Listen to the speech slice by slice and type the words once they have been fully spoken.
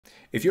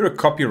If you're a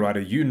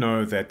copywriter, you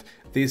know that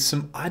there's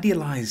some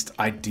idealized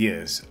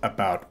ideas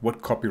about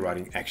what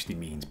copywriting actually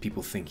means.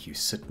 People think you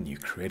sit and you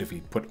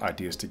creatively put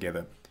ideas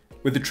together.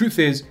 But the truth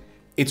is,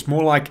 it's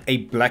more like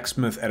a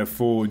blacksmith at a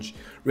forge,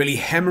 really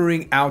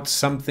hammering out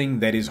something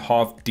that is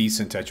half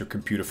decent at your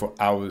computer for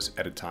hours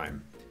at a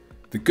time.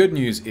 The good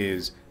news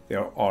is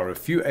there are a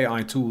few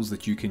AI tools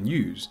that you can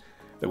use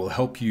that will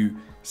help you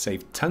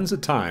save tons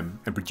of time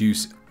and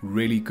produce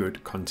really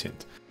good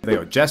content. They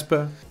are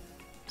Jasper,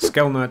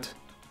 Scalenut,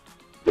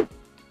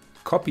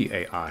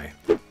 Copy.ai,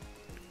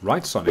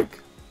 WriteSonic,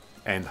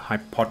 and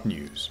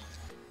Hypotenuse.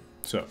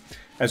 So,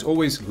 as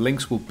always,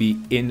 links will be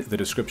in the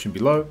description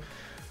below.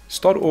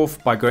 Start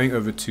off by going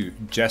over to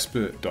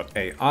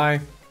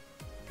jasper.ai,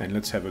 and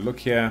let's have a look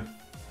here.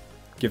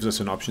 Gives us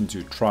an option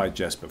to try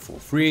Jasper for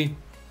free,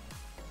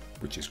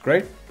 which is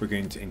great. We're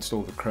going to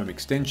install the Chrome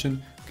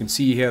extension. You can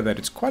see here that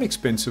it's quite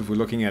expensive. We're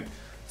looking at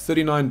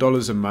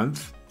 $39 a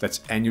month. That's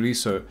annually,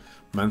 so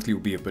monthly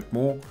will be a bit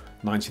more,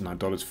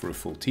 $99 for a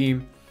full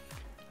team.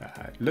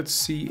 Let's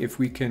see if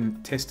we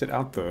can test it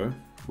out though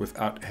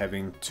without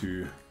having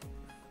to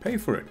pay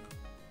for it.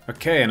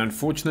 Okay, and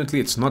unfortunately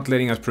it's not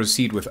letting us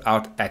proceed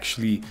without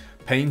actually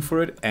paying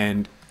for it,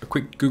 and a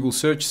quick Google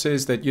search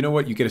says that, you know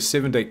what, you get a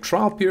 7-day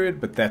trial period,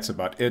 but that's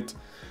about it.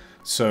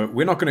 So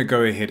we're not going to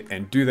go ahead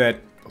and do that.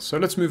 So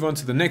let's move on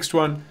to the next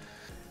one,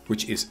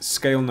 which is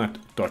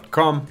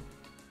scalenut.com.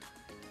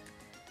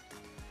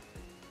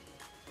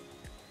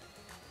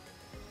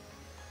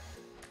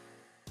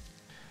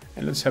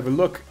 And let's have a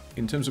look.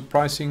 In terms of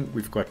pricing,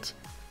 we've got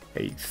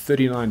a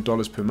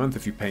 $39 per month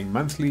if you're paying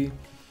monthly.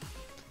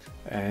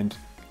 And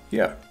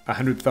yeah,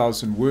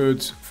 100,000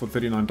 words for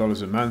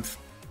 $39 a month.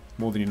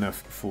 More than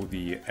enough for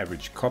the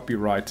average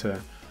copywriter,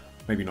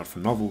 maybe not for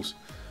novels.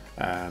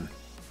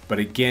 But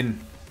again,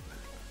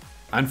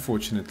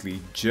 unfortunately,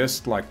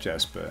 just like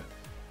Jasper,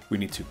 we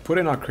need to put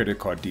in our credit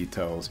card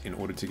details in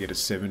order to get a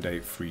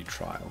 7-day free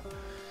trial.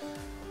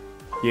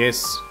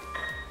 Yes,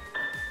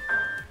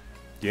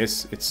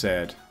 it's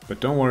sad,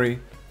 but don't worry.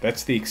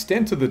 That's the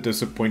extent of the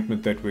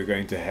disappointment that we're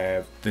going to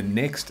have. The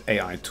next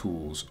AI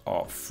tools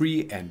are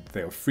free and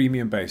they are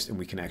freemium based, and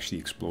we can actually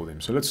explore them.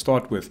 So let's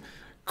start with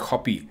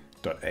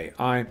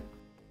copy.ai.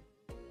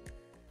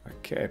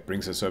 Okay, it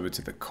brings us over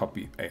to the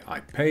Copy.ai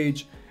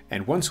page.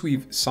 And once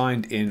we've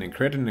signed in and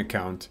created an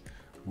account,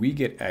 we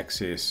get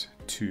access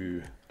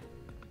to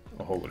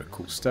a whole lot of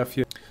cool stuff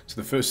here. So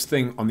the first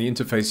thing on the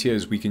interface here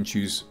is we can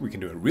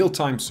do a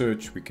real-time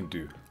search, we can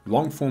do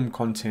long-form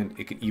content,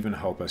 it can even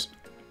help us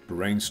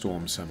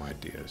brainstorm some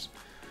ideas.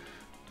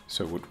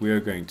 So what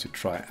we're going to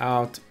try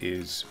out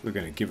is we're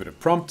going to give it a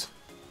prompt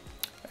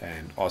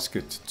and ask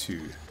it to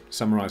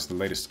summarize the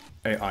latest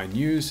AI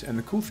news. And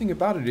the cool thing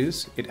about it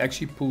is it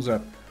actually pulls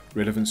up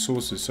relevant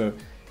sources. So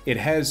it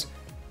has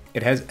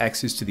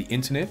access to the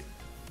internet,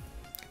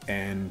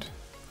 and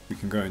we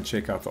can go and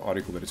check out the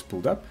article that it's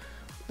pulled up.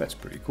 That's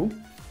pretty cool.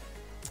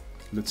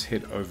 Let's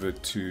head over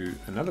to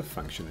another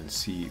function and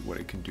see what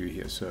it can do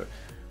here. So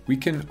we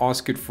can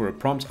ask it for a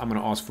prompt. I'm going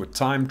to ask for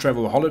time,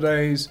 travel,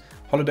 holidays,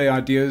 holiday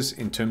ideas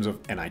in terms of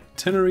an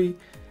itinerary.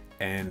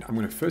 And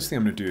first thing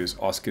I'm going to do is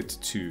ask it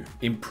to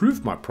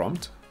improve my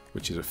prompt,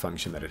 which is a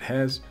function that it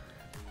has.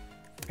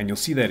 And you'll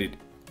see that it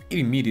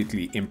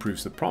immediately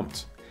improves the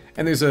prompt.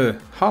 And there's a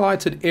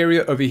highlighted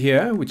area over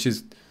here, which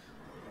is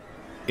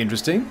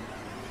interesting.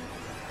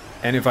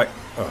 And if oh,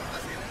 there we go.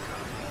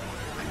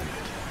 I knew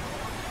it.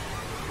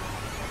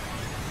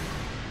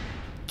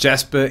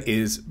 Jasper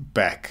is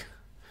back.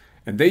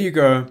 And there you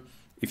go.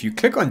 If you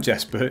click on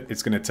Jasper,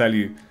 it's going to tell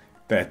you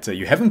that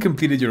you haven't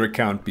completed your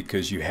account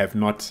because you have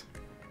not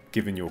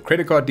given your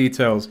credit card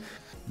details.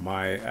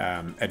 My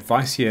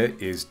advice here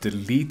is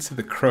delete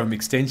the Chrome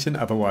extension,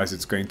 otherwise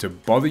it's going to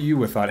bother you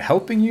without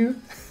helping you.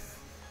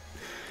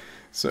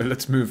 So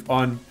let's move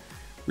on.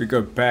 We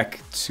go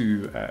back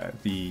to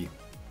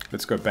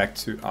let's go back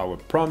to our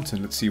prompt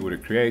and let's see what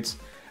it creates.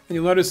 And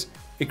you'll notice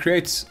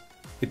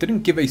it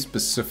didn't give a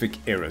specific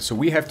error. So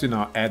we have to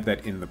now add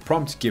that in the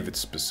prompt, give it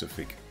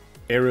specific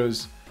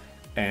errors.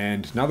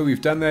 And now that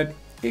we've done that,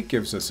 it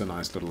gives us a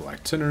nice little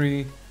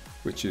itinerary,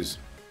 which is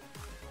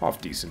half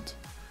decent.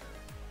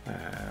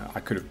 I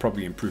could have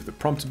probably improved the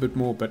prompt a bit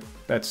more, but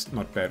that's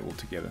not bad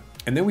altogether.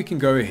 And then we can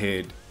go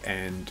ahead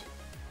and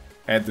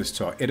add this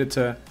to our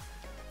editor.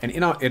 And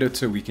in our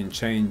editor, we can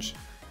change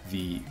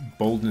the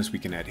boldness, we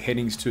can add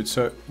headings to it.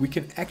 So we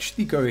can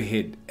actually go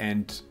ahead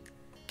and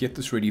get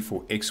this ready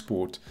for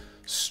export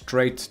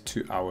straight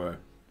to our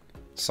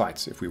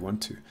sites if we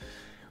want to.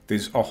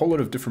 There's a whole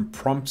lot of different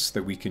prompts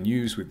that we can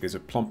use. There's a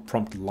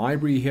prompt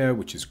library here,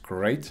 which is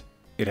great.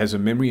 It has a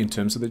memory in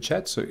terms of the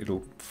chat, so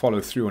it'll follow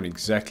through on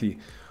exactly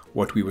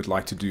what we would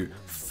like to do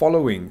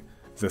following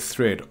the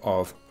thread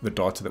of the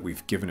data that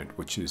we've given it,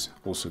 which is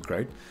also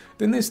great.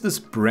 Then there's this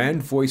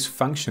brand voice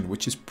function,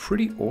 which is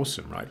pretty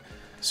awesome, right?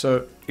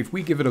 So if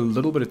we give it a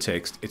little bit of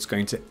text, it's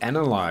going to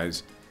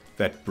analyze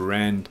that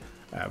brand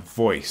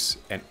voice.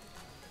 And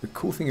the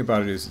cool thing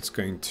about it is it's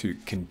going to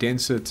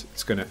condense it.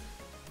 It's going to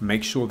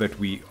make sure that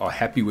we are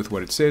happy with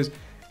what it says.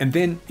 And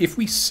then if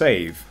we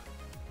save,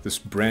 this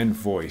brand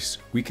voice,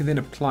 we can then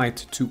apply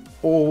it to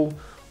all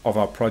of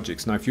our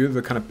projects. Now, if you're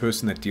the kind of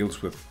person that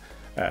deals with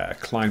a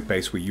client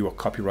base where you are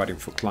copywriting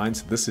for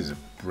clients, this is a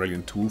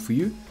brilliant tool for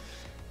you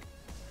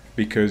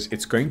because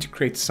it's going to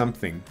create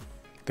something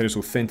that is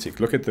authentic.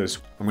 Look at this.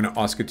 I'm going to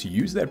ask it to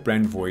use that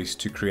brand voice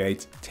to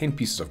create 10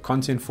 pieces of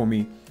content for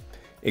me.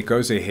 It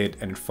goes ahead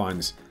and it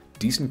finds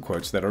decent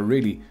quotes that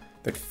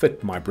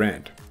fit my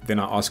brand. Then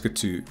I ask it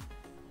to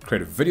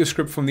create a video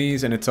script from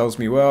these, and it tells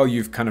me, well,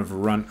 you've kind of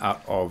run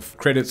out of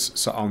credits,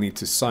 so I'll need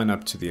to sign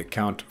up to the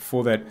account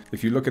for that.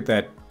 If you look at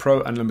that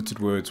Pro Unlimited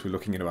Words, we're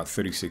looking at about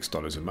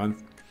 $36 a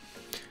month.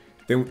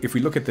 Then if we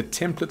look at the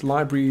template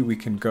library, we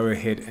can go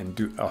ahead and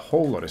do a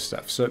whole lot of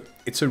stuff. So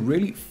it's a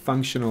really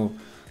functional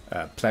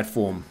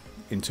platform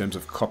in terms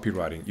of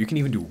copywriting. You can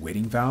even do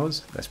wedding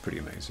vows. That's pretty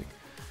amazing.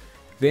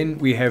 Then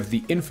we have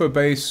the info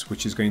base,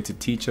 which is going to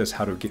teach us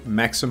how to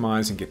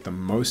maximize and get the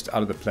most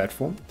out of the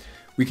platform.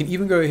 We can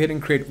even go ahead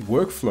and create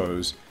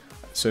workflows.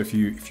 So if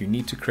you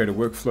need to create a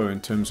workflow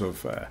in terms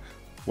of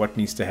what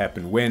needs to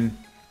happen when,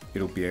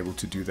 it'll be able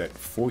to do that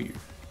for you.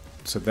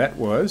 So that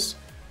was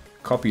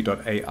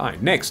copy.ai.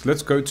 Next,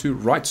 let's go to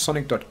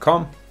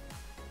writesonic.com.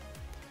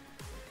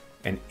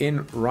 And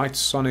in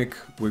WriteSonic,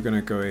 we're going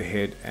to go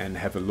ahead and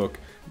have a look.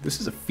 This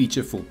is a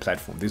featureful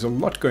platform. There's a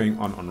lot going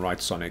on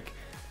WriteSonic.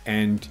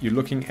 And you're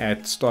looking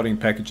at starting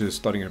packages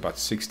starting at about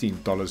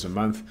 $16 a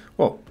month.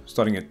 Well,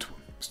 starting at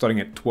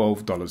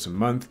 $12 a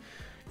month.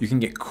 You can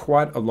get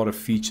quite a lot of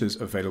features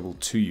available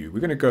to you.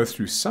 We're going to go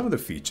through some of the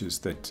features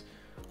that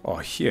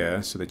are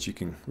here so that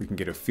we can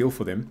get a feel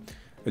for them.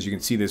 As you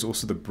can see, there's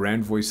also the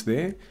brand voice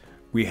there.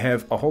 We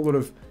have a whole lot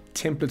of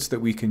templates that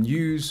we can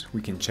use.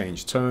 We can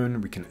change tone,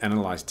 we can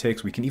analyze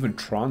text, we can even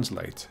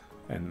translate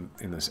in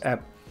this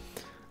app.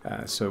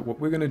 So what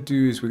we're going to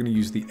do is we're going to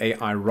use the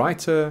AI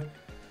writer,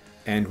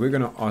 and we're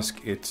going to ask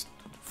it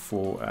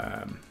for,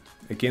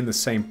 again, the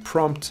same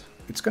prompt.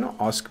 It's going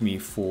to ask me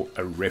for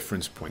a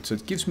reference point. So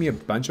it gives me a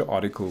bunch of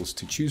articles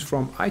to choose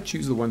from. I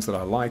choose the ones that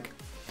I like,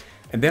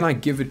 and then I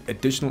give it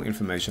additional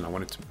information. I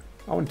want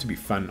it to be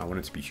fun. I want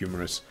it to be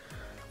humorous.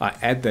 I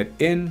add that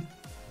in,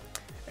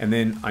 and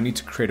then I need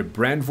to create a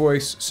brand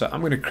voice. So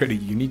I'm going to create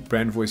a unique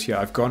brand voice here.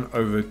 I've gone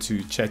over to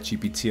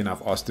ChatGPT and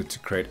I've asked it to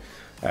create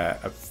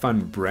a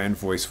fun brand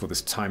voice for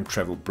this time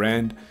travel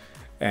brand.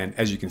 And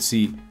as you can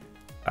see,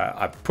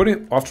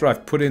 after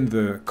I've put in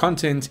the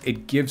content,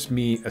 it gives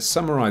me a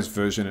summarized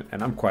version,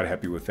 and I'm quite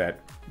happy with that.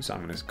 So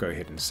I'm going to go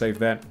ahead and save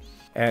that.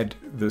 Add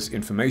this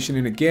information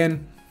in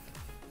again.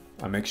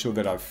 I make sure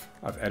that I've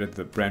added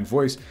the brand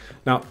voice.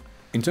 Now,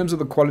 in terms of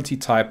the quality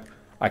type,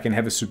 I can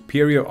have a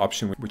superior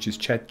option, which is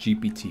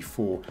ChatGPT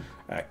 4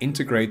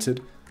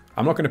 integrated.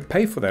 I'm not going to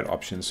pay for that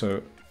option,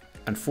 so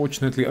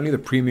unfortunately, only the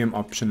premium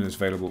option is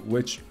available,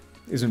 which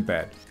isn't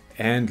bad.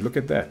 And look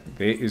at that.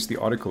 There is the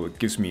article. It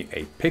gives me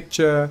a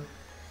picture.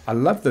 I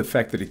love the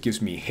fact that it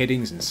gives me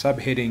headings and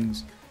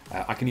subheadings.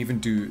 I can even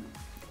do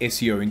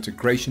SEO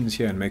integrations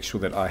here and make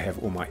sure that I have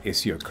all my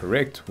SEO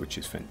correct, which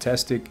is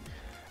fantastic.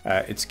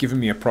 It's given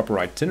me a proper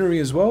itinerary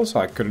as well,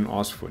 so I couldn't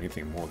ask for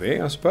anything more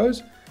there, I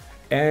suppose.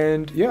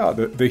 And yeah,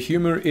 the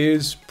humor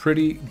is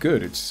pretty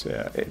good.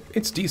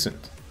 It's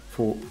decent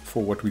for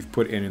what we've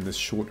put in this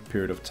short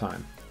period of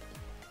time.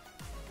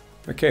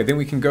 Okay, then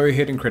we can go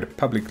ahead and create a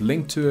public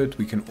link to it.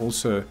 We can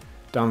also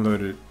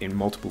download it in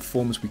multiple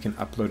forms. We can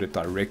upload it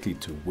directly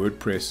to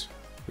WordPress,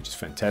 which is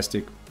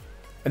fantastic.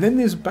 And then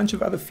there's a bunch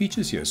of other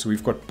features here. So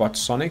we've got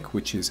BotSonic,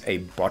 which is a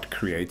bot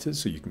creator.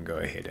 So you can go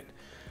ahead and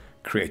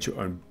create your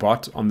own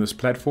bot on this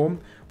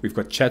platform. We've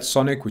got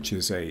ChatSonic, which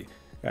is a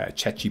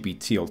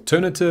ChatGPT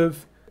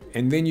alternative.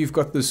 And then you've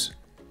got this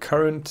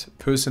current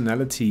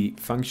personality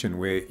function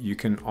where you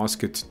can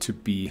ask it to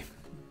be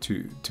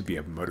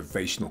a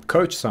motivational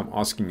coach. So I'm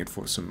asking it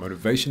for some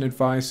motivation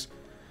advice,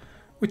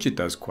 which it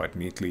does quite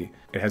neatly.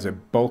 It has a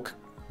bulk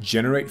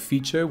generate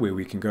feature where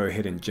we can go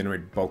ahead and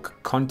generate bulk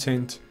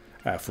content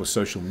for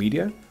social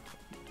media.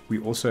 We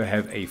also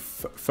have a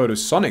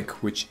Photosonic,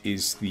 which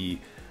is the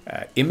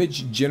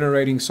image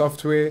generating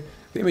software.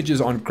 The images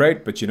aren't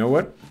great, but you know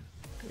what?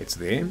 It's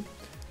there.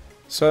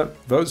 So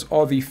those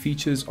are the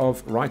features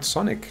of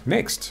WriteSonic.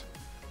 Next,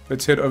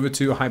 let's head over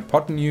to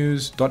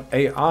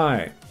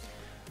hypotenuse.ai.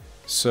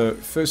 So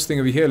first thing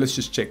over here, let's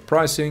just check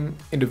pricing.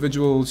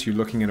 Individuals, you're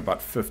looking at about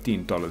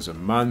 $15 a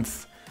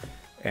month,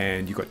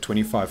 and you got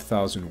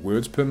 25,000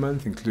 words per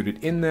month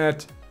included in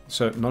that.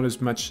 So not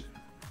as much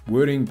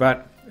wording,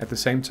 but at the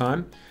same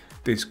time,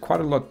 there's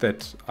quite a lot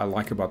that I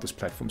like about this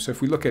platform. So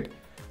if we look at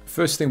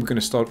first thing we're going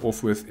to start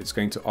off with, it's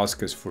going to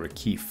ask us for a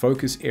key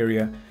focus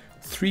area,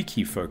 3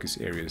 key focus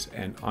areas,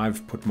 and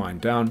I've put mine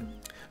down.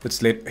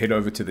 Let's head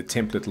over to the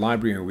template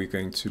library, and we're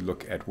going to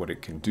look at what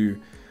it can do.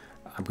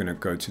 I'm going to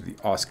go to the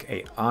Ask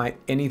AI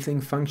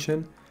Anything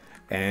function,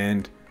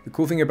 and the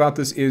cool thing about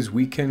this is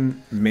we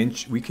can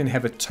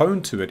have a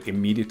tone to it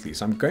immediately.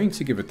 So I'm going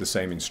to give it the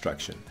same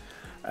instruction,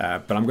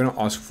 but I'm going to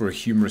ask for a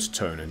humorous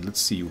tone, and let's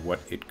see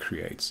what it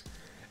creates.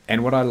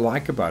 And what I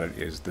like about it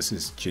is this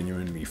is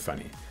genuinely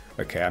funny.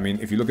 Okay, I mean,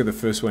 if you look at the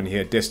first one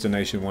here,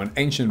 Destination 1,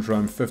 Ancient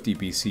Rome, 50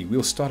 BC.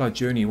 We'll start our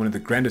journey in one of the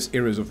grandest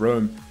eras of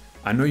Rome.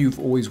 I know you've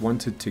always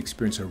wanted to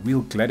experience a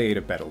real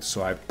gladiator battle,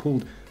 so I've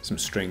pulled some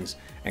strings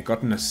and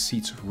gotten us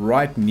seats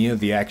right near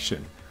the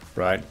action,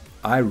 right?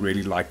 I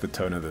really like the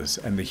tone of this,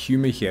 and the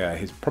humor here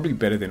is probably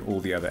better than all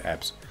the other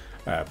apps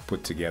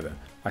put together.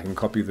 I can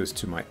copy this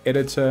to my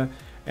editor,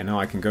 and now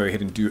I can go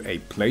ahead and do a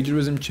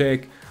plagiarism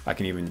check. I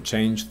can even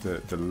change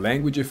the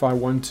language if I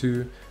want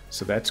to,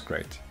 so that's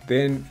great.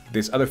 Then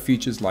there's other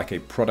features like a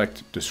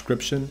product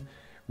description,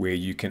 where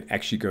you can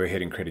actually go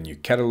ahead and create a new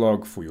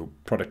catalog for your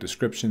product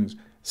descriptions.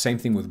 Same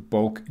thing with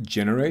bulk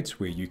generate,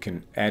 where you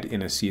can add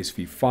in a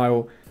CSV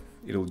file.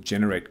 It'll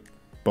generate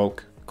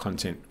bulk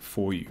content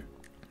for you.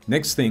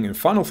 Next thing and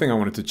final thing I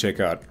wanted to check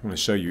out, I want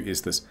to show you,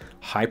 is this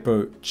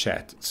hypo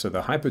chat. So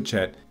the hypo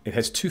chat, it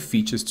has two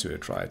features to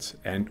it, right?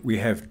 And we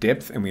have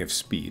depth and we have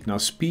speed. Now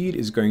speed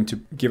is going to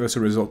give us a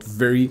result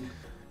very,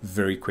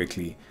 very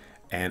quickly.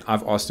 And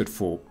I've asked it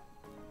for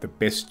the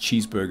best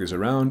cheeseburgers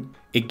around.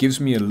 It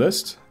gives me a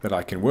list that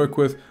I can work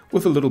with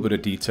a little bit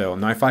of detail.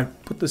 Now if I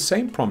put the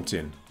same prompt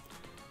in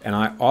and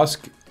I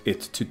ask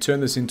it to turn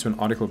this into an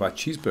article about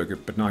cheeseburger,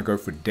 but now I go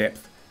for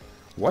depth,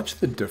 watch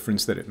the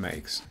difference that it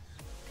makes.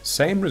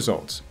 Same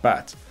results,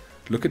 but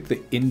look at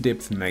the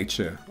in-depth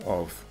nature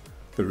of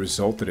the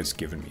result that it's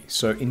given me.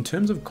 So in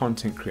terms of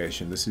content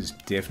creation, this is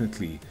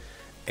definitely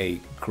a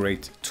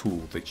great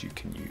tool that you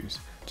can use.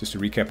 Just a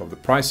recap of the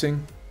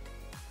pricing.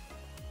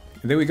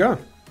 And there we go.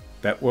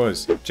 That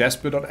was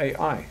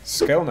Jasper.ai,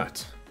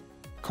 ScaleNut,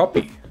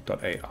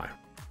 Copy.ai,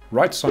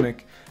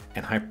 WriteSonic,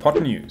 and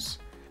Hypotenuse.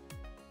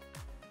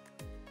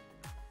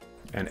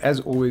 And as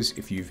always,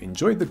 if you've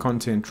enjoyed the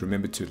content,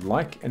 remember to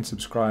like and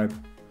subscribe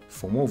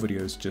for more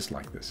videos just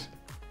like this.